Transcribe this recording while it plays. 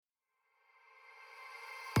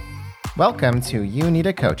Welcome to You Need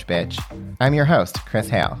a Coach, Bitch. I'm your host, Chris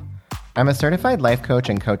Hale. I'm a certified life coach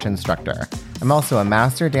and coach instructor. I'm also a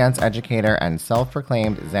master dance educator and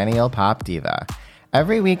self-proclaimed Xennial Pop Diva.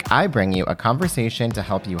 Every week, I bring you a conversation to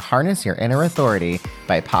help you harness your inner authority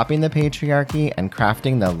by popping the patriarchy and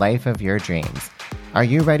crafting the life of your dreams. Are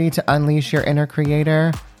you ready to unleash your inner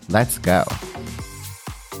creator? Let's go.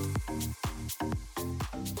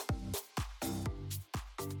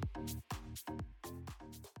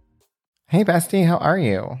 Hey, bestie, how are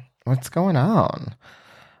you? What's going on?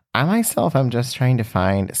 I myself am just trying to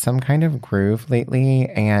find some kind of groove lately,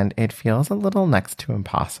 and it feels a little next to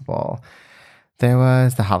impossible. There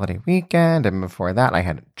was the holiday weekend, and before that, I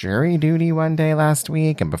had jury duty one day last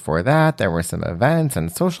week, and before that, there were some events and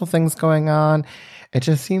social things going on. It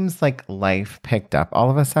just seems like life picked up all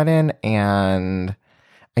of a sudden, and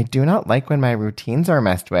I do not like when my routines are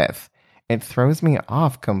messed with. It throws me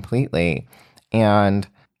off completely, and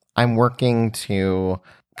I'm working to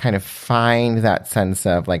kind of find that sense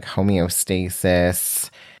of like homeostasis,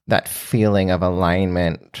 that feeling of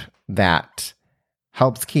alignment that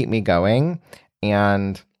helps keep me going.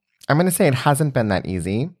 And I'm going to say it hasn't been that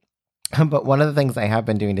easy, but one of the things I have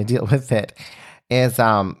been doing to deal with it is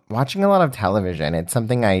watching a lot of television. It's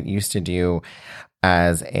something I used to do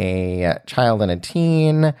as a child and a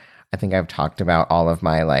teen. I think I've talked about all of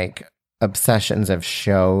my like obsessions of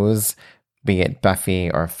shows, be it Buffy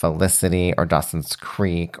or Felicity or Dawson's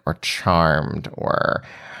Creek or Charmed or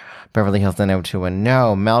Beverly Hills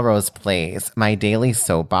 90210, Melrose Place, my daily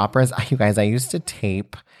soap operas. You guys, I used to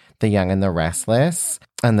tape The Young and the Restless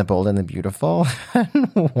and The Bold and the Beautiful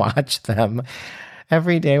and watch them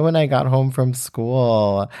every day when I got home from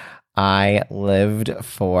school. I lived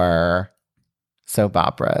for soap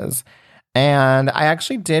operas. And I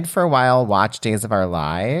actually did for a while watch Days of Our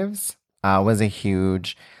Lives. Was a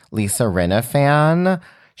huge Lisa Rinna fan.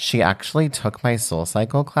 She actually took my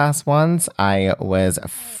SoulCycle class once. I was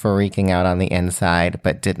freaking out on the inside,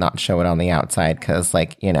 but did not show it on the outside because,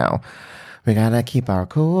 like, you know, we gotta keep our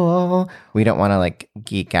cool. We don't want to, like,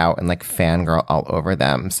 geek out and, like, fangirl all over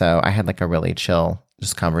them. So I had, like, a really chill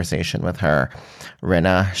just conversation with her.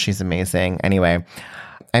 Rinna, she's amazing. Anyway,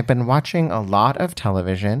 I've been watching a lot of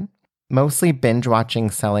television, mostly binge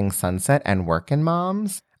watching Selling Sunset and Workin'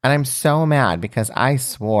 Moms. And I'm so mad because I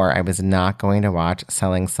swore I was not going to watch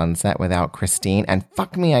Selling Sunset without Christine, and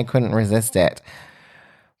fuck me, I couldn't resist it.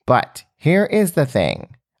 But here is the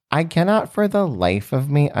thing. I cannot for the life of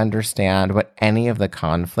me understand what any of the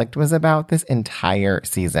conflict was about this entire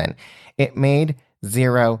season. It made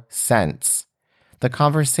zero sense. The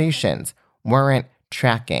conversations weren't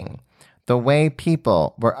tracking. The way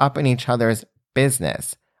people were up in each other's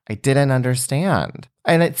business, I didn't understand.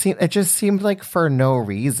 And it just seemed like for no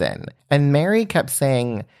reason. And Mary kept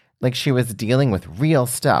saying like she was dealing with real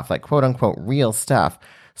stuff, like quote unquote real stuff.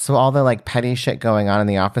 So all the like petty shit going on in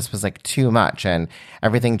the office was like too much. And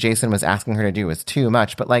everything Jason was asking her to do was too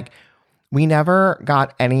much. But like we never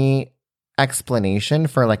got any explanation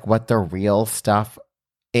for like what the real stuff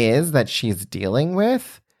is that she's dealing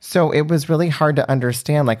with. So it was really hard to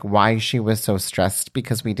understand like why she was so stressed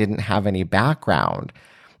because we didn't have any background.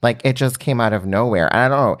 Like, it just came out of nowhere. And I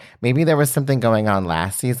don't know, maybe there was something going on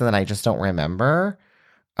last season that I just don't remember.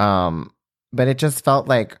 But it just felt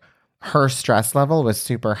like her stress level was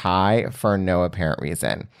super high for no apparent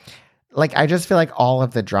reason. Like, I just feel like all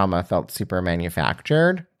of the drama felt super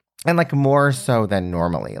manufactured. And, like, more so than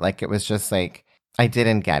normally. Like, it was just like, I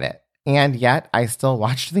didn't get it. And yet, I still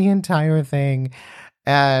watched the entire thing.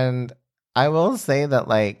 And I will say that,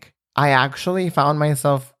 like, I actually found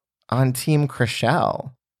myself on Team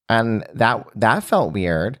Chrishell. And that felt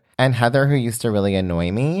weird. And Heather, who used to really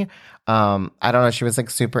annoy me, I don't know, she was like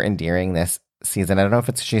super endearing this season. I don't know if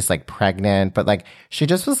it's she's like pregnant, but like she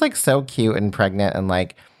just was like so cute and pregnant and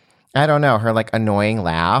like, I don't know, her like annoying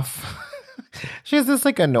laugh. She has this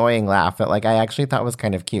like annoying laugh that like I actually thought was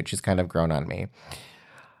kind of cute. She's kind of grown on me.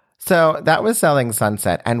 So that was Selling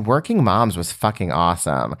Sunset, and Working Moms was fucking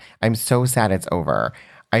awesome. I'm so sad it's over.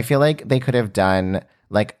 I feel like they could have done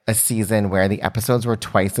like a season where the episodes were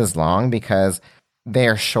twice as long because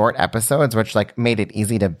they're short episodes, which like made it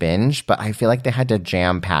easy to binge. But I feel like they had to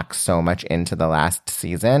jam pack so much into the last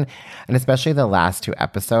season, and especially the last two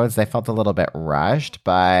episodes, they felt a little bit rushed,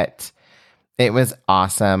 but it was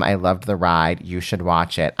awesome. I loved the ride. You should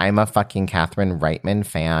watch it. I'm a fucking Catherine Reitman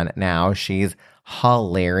fan now. She's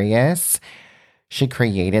hilarious. She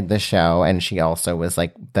created the show, and she also was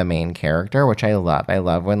like the main character, which I love. I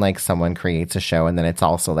love when like someone creates a show and then it's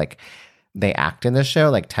also like they act in the show,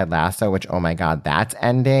 like Ted Lasso, which, oh my God, that's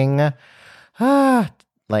ending.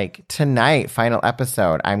 like tonight, final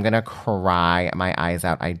episode, I'm going to cry my eyes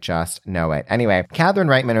out. I just know it. Anyway, Catherine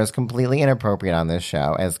Reitman was completely inappropriate on this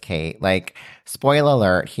show as Kate. Like, spoiler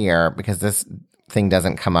alert here, because this thing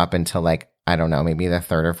doesn't come up until like, I don't know, maybe the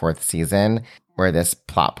third or fourth season where this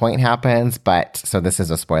plot point happens. But so this is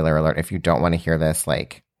a spoiler alert. If you don't want to hear this,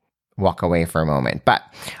 like, walk away for a moment. But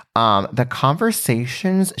the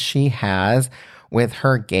conversations she has with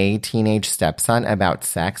her gay teenage stepson about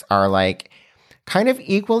sex are like kind of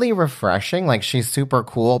equally refreshing. Like, she's super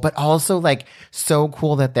cool, but also like so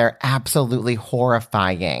cool that they're absolutely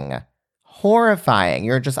horrifying.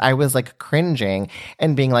 I was like cringing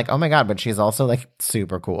and being like, oh my God, but she's also like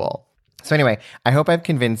super cool. So anyway, I hope I've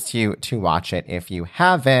convinced you to watch it if you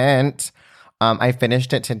haven't. I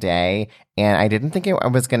finished it today and I didn't think I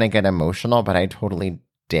was going to get emotional, but I totally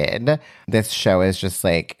did. This show is just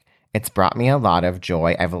like, it's brought me a lot of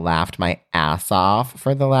joy. I've laughed my ass off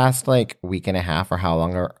for the last like week and a half or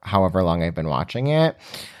however long I've been watching it.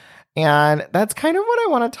 And that's kind of what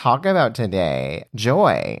I want to talk about today.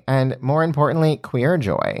 Joy. And more importantly, queer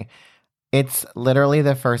joy. It's literally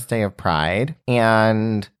the first day of Pride.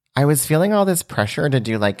 And I was feeling all this pressure to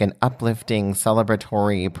do like an uplifting,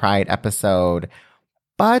 celebratory Pride episode.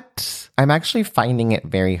 But I'm actually finding it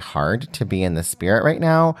very hard to be in the spirit right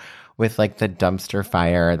now with like the dumpster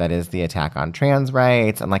fire that is the attack on trans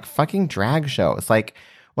rights and like fucking drag shows. Like,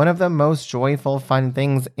 one of the most joyful, fun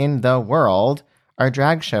things in the world are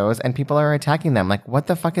drag shows, and people are attacking them. Like, what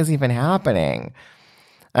the fuck is even happening?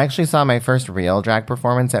 I actually saw my first real drag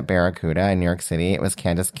performance at Barracuda in New York City. It was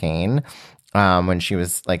Candace Kane when she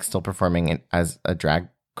was like still performing as a drag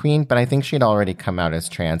queen, but I think she'd already come out as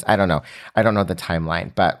trans. I don't know the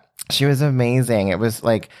timeline, but she was amazing. It was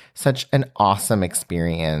like such an awesome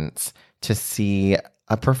experience to see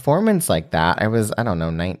a performance like that. I was,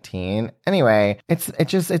 19. Anyway, it's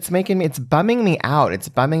bumming me out. It's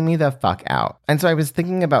bumming me the fuck out. And so I was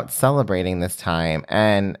thinking about celebrating this time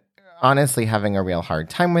and honestly having a real hard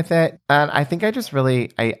time with it. And I think I just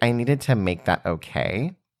really, I needed to make that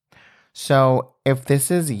okay. So if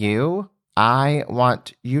this is you, I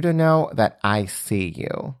want you to know that I see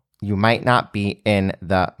you. You might not be in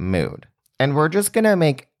the mood. And we're just going to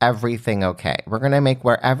make everything okay. We're going to make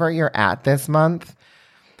wherever you're at this month,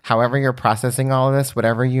 however you're processing all of this,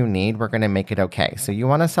 whatever you need, we're going to make it okay. So you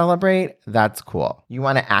want to celebrate? That's cool. You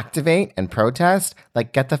want to activate and protest?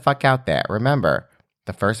 Like, get the fuck out there. Remember,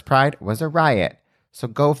 the first Pride was a riot. So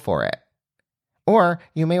go for it. Or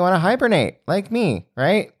you may want to hibernate like me,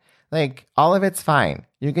 right? Like, all of it's fine.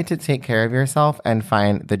 You get to take care of yourself and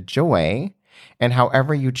find the joy in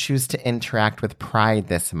however you choose to interact with Pride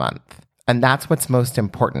this month. And that's what's most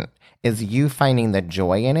important, is you finding the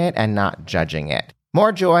joy in it and not judging it.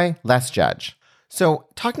 More joy, less judge. So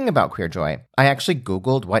talking about queer joy, I actually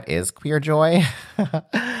Googled what is queer joy.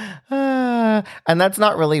 And that's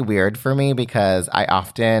not really weird for me because I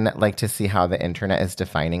often like to see how the internet is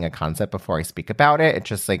defining a concept before I speak about it. It's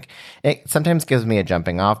just like, it sometimes gives me a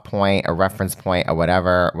jumping off point, a reference point, or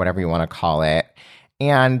whatever you want to call it.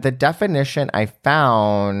 And the definition I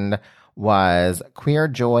found was queer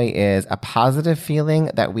joy is a positive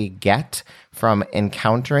feeling that we get from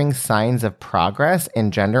encountering signs of progress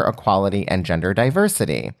in gender equality and gender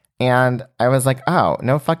diversity. And I was like, oh,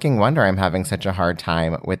 no fucking wonder I'm having such a hard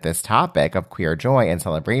time with this topic of queer joy and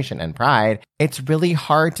celebration and pride. It's really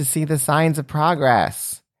hard to see the signs of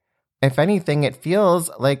progress. If anything, it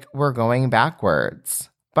feels like we're going backwards.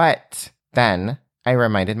 But then I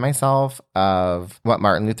reminded myself of what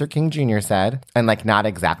Martin Luther King Jr. said, and like not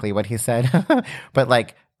exactly what he said, but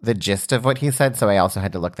like the gist of what he said. So I also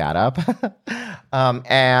had to look that up.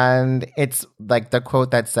 And it's like the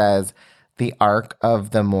quote that says, "The arc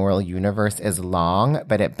of the moral universe is long,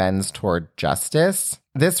 but it bends toward justice."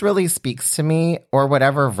 This really speaks to me, or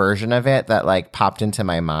whatever version of it that like popped into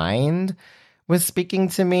my mind was speaking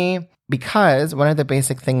to me, because one of the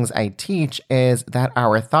basic things I teach is that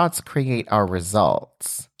our thoughts create our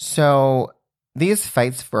results. So these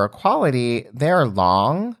fights for equality, they're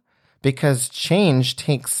long because change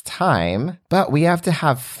takes time, but we have to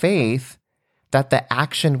have faith that the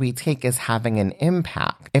action we take is having an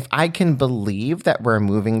impact. If I can believe that we're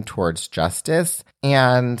moving towards justice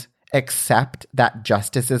and accept that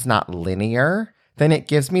justice is not linear, then it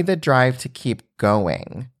gives me the drive to keep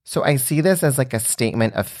going. So I see this as like a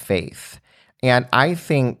statement of faith. And I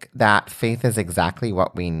think that faith is exactly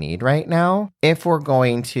what we need right now. If we're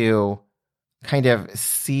going to kind of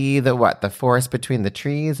see the forest between the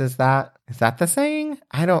trees, is that the saying?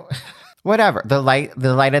 I don't... Whatever. The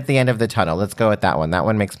light at the end of the tunnel. Let's go with that one. That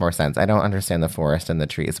one makes more sense. I don't understand the forest and the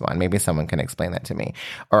trees one. Maybe someone can explain that to me.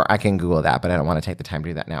 Or I can Google that, but I don't want to take the time to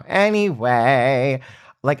do that now. Anyway,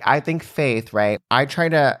 like I think faith, right? I try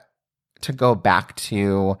to go back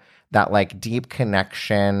to that like deep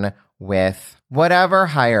connection with whatever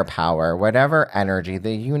higher power, whatever energy,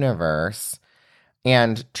 the universe,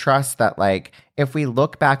 and trust that like if we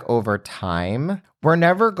look back over time, we're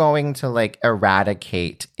never going to like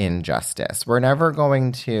eradicate injustice. We're never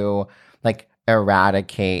going to like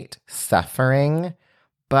eradicate suffering,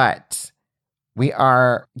 but we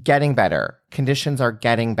are getting better. Conditions are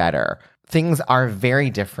getting better. Things are very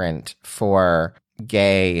different for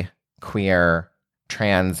gay, queer,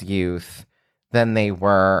 trans youth than they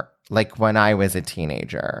were like when I was a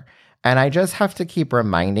teenager. And I just have to keep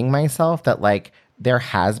reminding myself that like there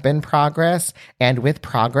has been progress, and with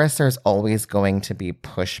progress, there's always going to be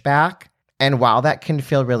pushback. And while that can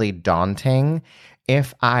feel really daunting,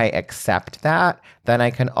 if I accept that, then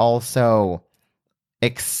I can also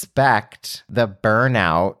expect the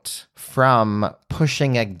burnout from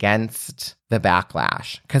pushing against the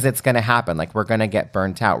backlash, because it's going to happen. Like we're going to get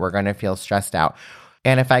burnt out. We're going to feel stressed out.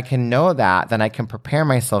 And if I can know that, then I can prepare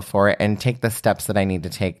myself for it and take the steps that I need to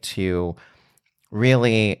take to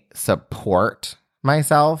really support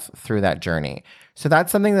myself through that journey. So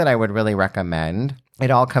that's something that I would really recommend.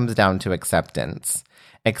 It all comes down to acceptance,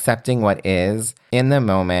 accepting what is in the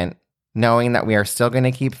moment, knowing that we are still going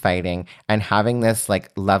to keep fighting, and having this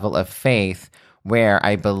like level of faith where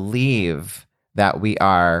I believe that we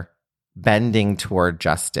are bending toward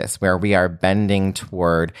justice, where we are bending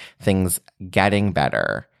toward things getting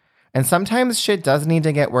better. And sometimes shit does need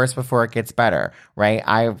to get worse before it gets better, right?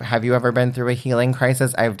 Have you ever been through a healing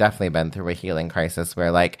crisis? I've definitely been through a healing crisis where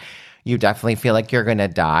like you definitely feel like you're going to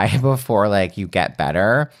die before like you get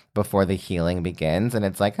better, before the healing begins. And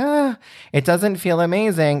it's like, it doesn't feel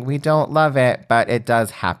amazing. We don't love it, but it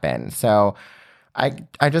does happen. So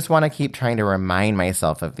I just want to keep trying to remind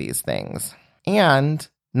myself of these things, and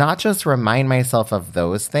not just remind myself of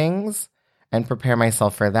those things and prepare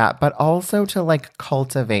myself for that, but also to like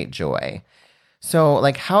cultivate joy. So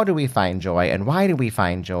like, how do we find joy, and why do we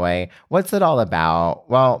find joy? What's it all about?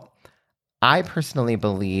 Well, I personally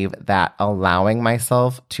believe that allowing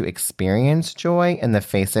myself to experience joy in the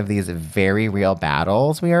face of these very real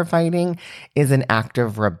battles we are fighting is an act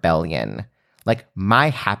of rebellion. Like my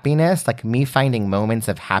happiness, like me finding moments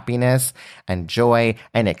of happiness and joy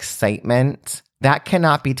and excitement, that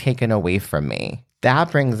cannot be taken away from me.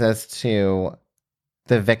 That brings us to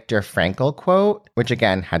the Viktor Frankl quote, which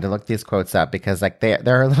again, had to look these quotes up because like there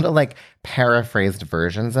are little like paraphrased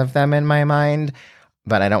versions of them in my mind,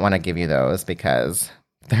 but I don't want to give you those because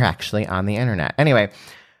they're actually on the internet. Anyway,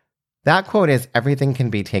 that quote is, "Everything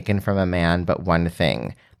can be taken from a man but one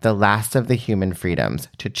thing, the last of the human freedoms,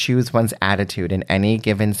 to choose one's attitude in any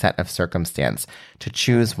given set of circumstance, to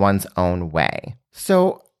choose one's own way."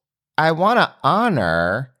 So I want to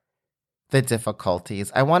honor the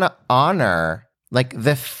difficulties. I want to honor like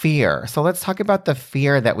the fear. So let's talk about the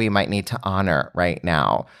fear that we might need to honor right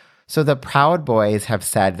now. So the Proud Boys have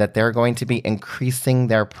said that they're going to be increasing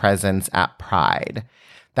their presence at Pride.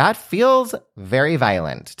 That feels very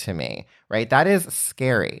violent to me, right? That is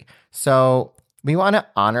scary. So we want to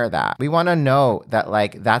honor that. We want to know that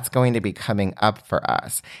like that's going to be coming up for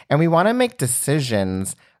us. And we want to make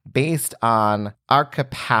decisions based on our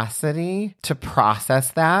capacity to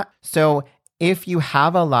process that. So if you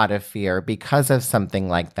have a lot of fear because of something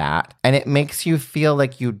like that, and it makes you feel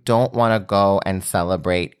like you don't want to go and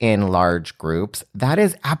celebrate in large groups, that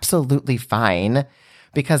is absolutely fine,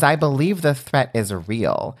 because I believe the threat is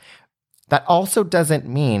real. That also doesn't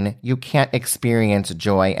mean you can't experience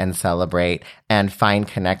joy and celebrate and find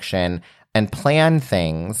connection and plan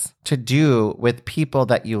things to do with people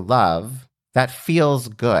that you love that feels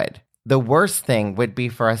good. The worst thing would be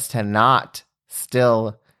for us to not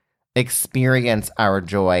still experience our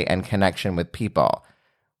joy and connection with people.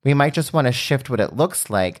 We might just want to shift what it looks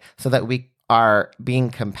like so that we are being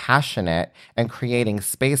compassionate and creating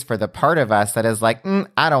space for the part of us that is like,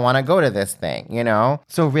 I don't want to go to this thing, you know?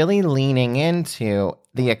 So really leaning into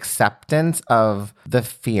the acceptance of the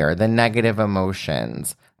fear, the negative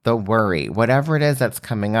emotions, the worry, whatever it is that's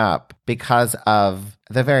coming up because of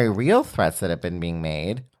the very real threats that have been being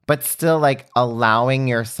made, but still like allowing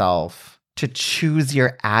yourself to choose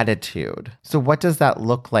your attitude. So what does that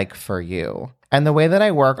look like for you? And the way that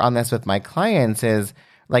I work on this with my clients is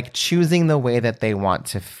like choosing the way that they want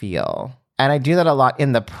to feel. And I do that a lot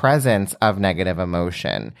in the presence of negative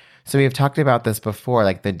emotion. So we've talked about this before,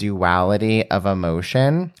 like the duality of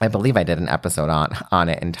emotion. I believe I did an episode on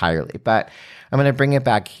it entirely, but I'm going to bring it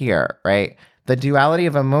back here, right? The duality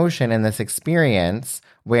of emotion in this experience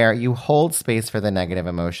where you hold space for the negative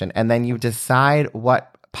emotion and then you decide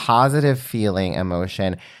what positive feeling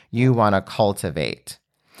emotion you want to cultivate.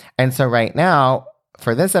 And so right now,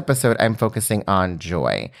 for this episode, I'm focusing on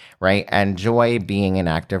joy, right? And joy being an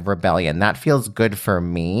act of rebellion. That feels good for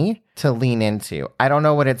me to lean into. I don't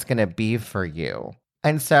know what it's going to be for you.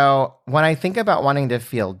 And so when I think about wanting to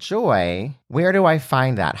feel joy, where do I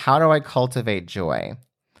find that? How do I cultivate joy?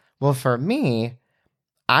 Well, for me,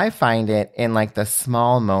 I find it in like the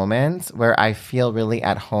small moments where I feel really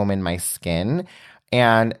at home in my skin.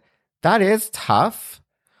 And that is tough,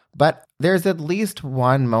 but there's at least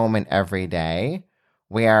one moment every day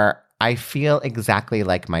where I feel exactly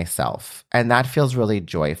like myself. And that feels really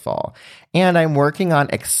joyful. And I'm working on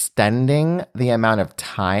extending the amount of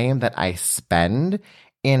time that I spend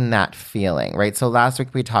in that feeling, right? So last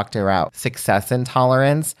week we talked about success and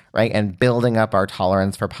tolerance, right? And building up our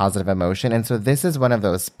tolerance for positive emotion. And so this is one of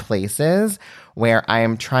those places where I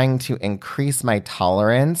am trying to increase my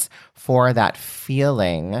tolerance for that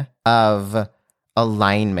feeling of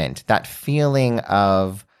alignment, that feeling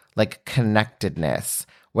of like connectedness,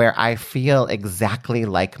 where I feel exactly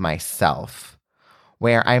like myself,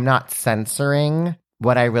 where I'm not censoring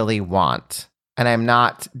what I really want, and I'm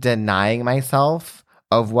not denying myself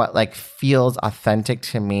of what like feels authentic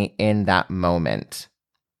to me in that moment.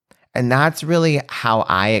 And that's really how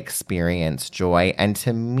I experience joy. And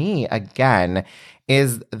to me, again,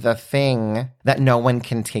 is the thing that no one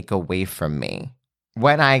can take away from me.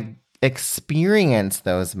 When I experience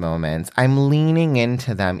those moments, I'm leaning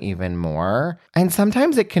into them even more. And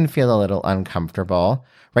sometimes it can feel a little uncomfortable,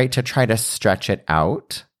 right? To try to stretch it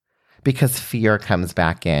out because fear comes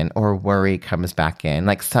back in or worry comes back in.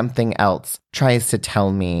 Like something else tries to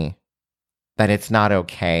tell me that it's not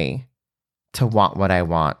okay to want what I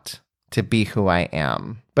want, to be who I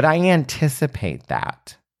am. But I anticipate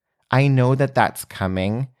that. I know that that's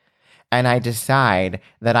coming. And I decide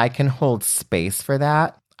that I can hold space for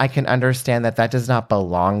that. I can understand that that does not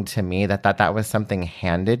belong to me, that was something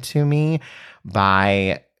handed to me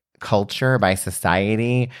by culture, by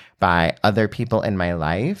society, by other people in my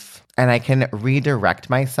life. And I can redirect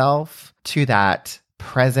myself to that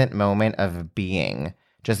present moment of being,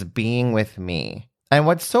 just being with me. And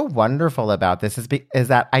what's so wonderful about this is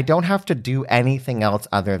that I don't have to do anything else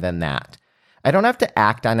other than that. I don't have to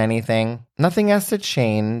act on anything. Nothing has to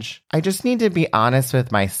change. I just need to be honest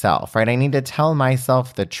with myself, right? I need to tell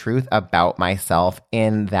myself the truth about myself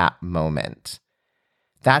in that moment.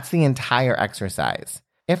 That's the entire exercise.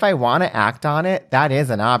 If I want to act on it, that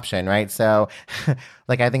is an option, right? So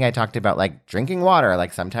like I think I talked about like drinking water,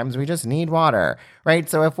 like sometimes we just need water, right?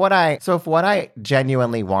 So if what I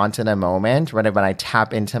genuinely want in a moment, when I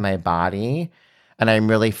tap into my body, and I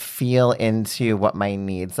really feel into what my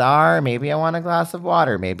needs are, maybe I want a glass of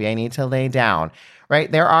water, maybe I need to lay down,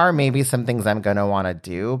 right? There are maybe some things I'm going to want to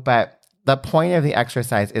do, but the point of the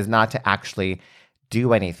exercise is not to actually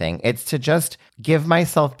do anything. It's to just give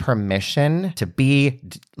myself permission to be,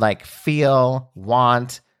 like, feel,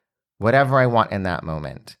 want, whatever I want in that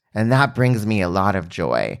moment. And that brings me a lot of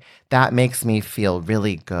joy. That makes me feel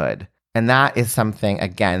really good. And that is something,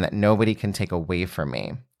 again, that nobody can take away from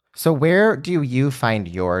me. So where do you find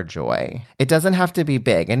your joy? It doesn't have to be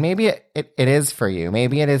big. And maybe it is for you.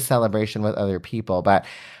 Maybe it is celebration with other people. But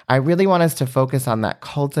I really want us to focus on that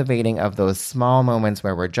cultivating of those small moments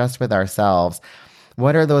where we're just with ourselves.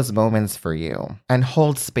 What are those moments for you? And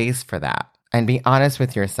hold space for that. And be honest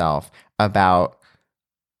with yourself about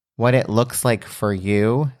what it looks like for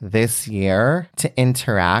you this year to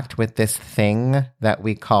interact with this thing that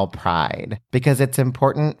we call pride. Because it's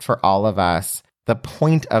important for all of us. The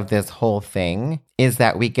point of this whole thing is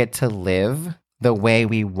that we get to live the way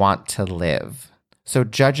we want to live. So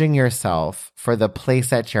judging yourself for the place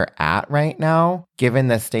that you're at right now, given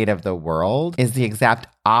the state of the world, is the exact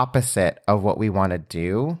opposite of what we want to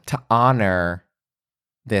do to honor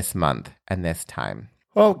this month and this time.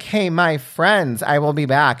 Okay, my friends, I will be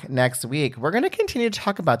back next week. We're going to continue to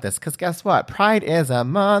talk about this because guess what? Pride is a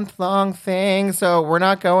month-long thing, so we're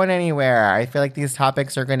not going anywhere. I feel like these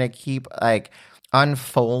topics are going to keep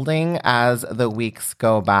unfolding as the weeks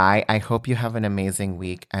go by. I hope you have an amazing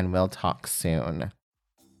week and we'll talk soon.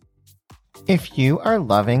 If you are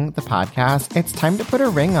loving the podcast, it's time to put a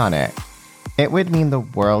ring on it. It would mean the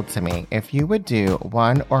world to me if you would do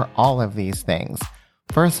one or all of these things.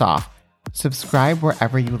 First off, subscribe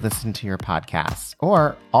wherever you listen to your podcasts,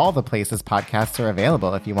 or all the places podcasts are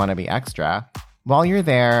available if you want to be extra. While you're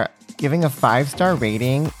there, giving a 5-star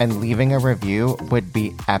rating and leaving a review would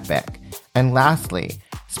be epic. And lastly,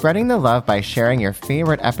 spreading the love by sharing your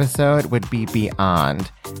favorite episode would be beyond.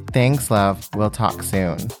 Thanks, love. We'll talk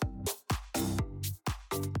soon.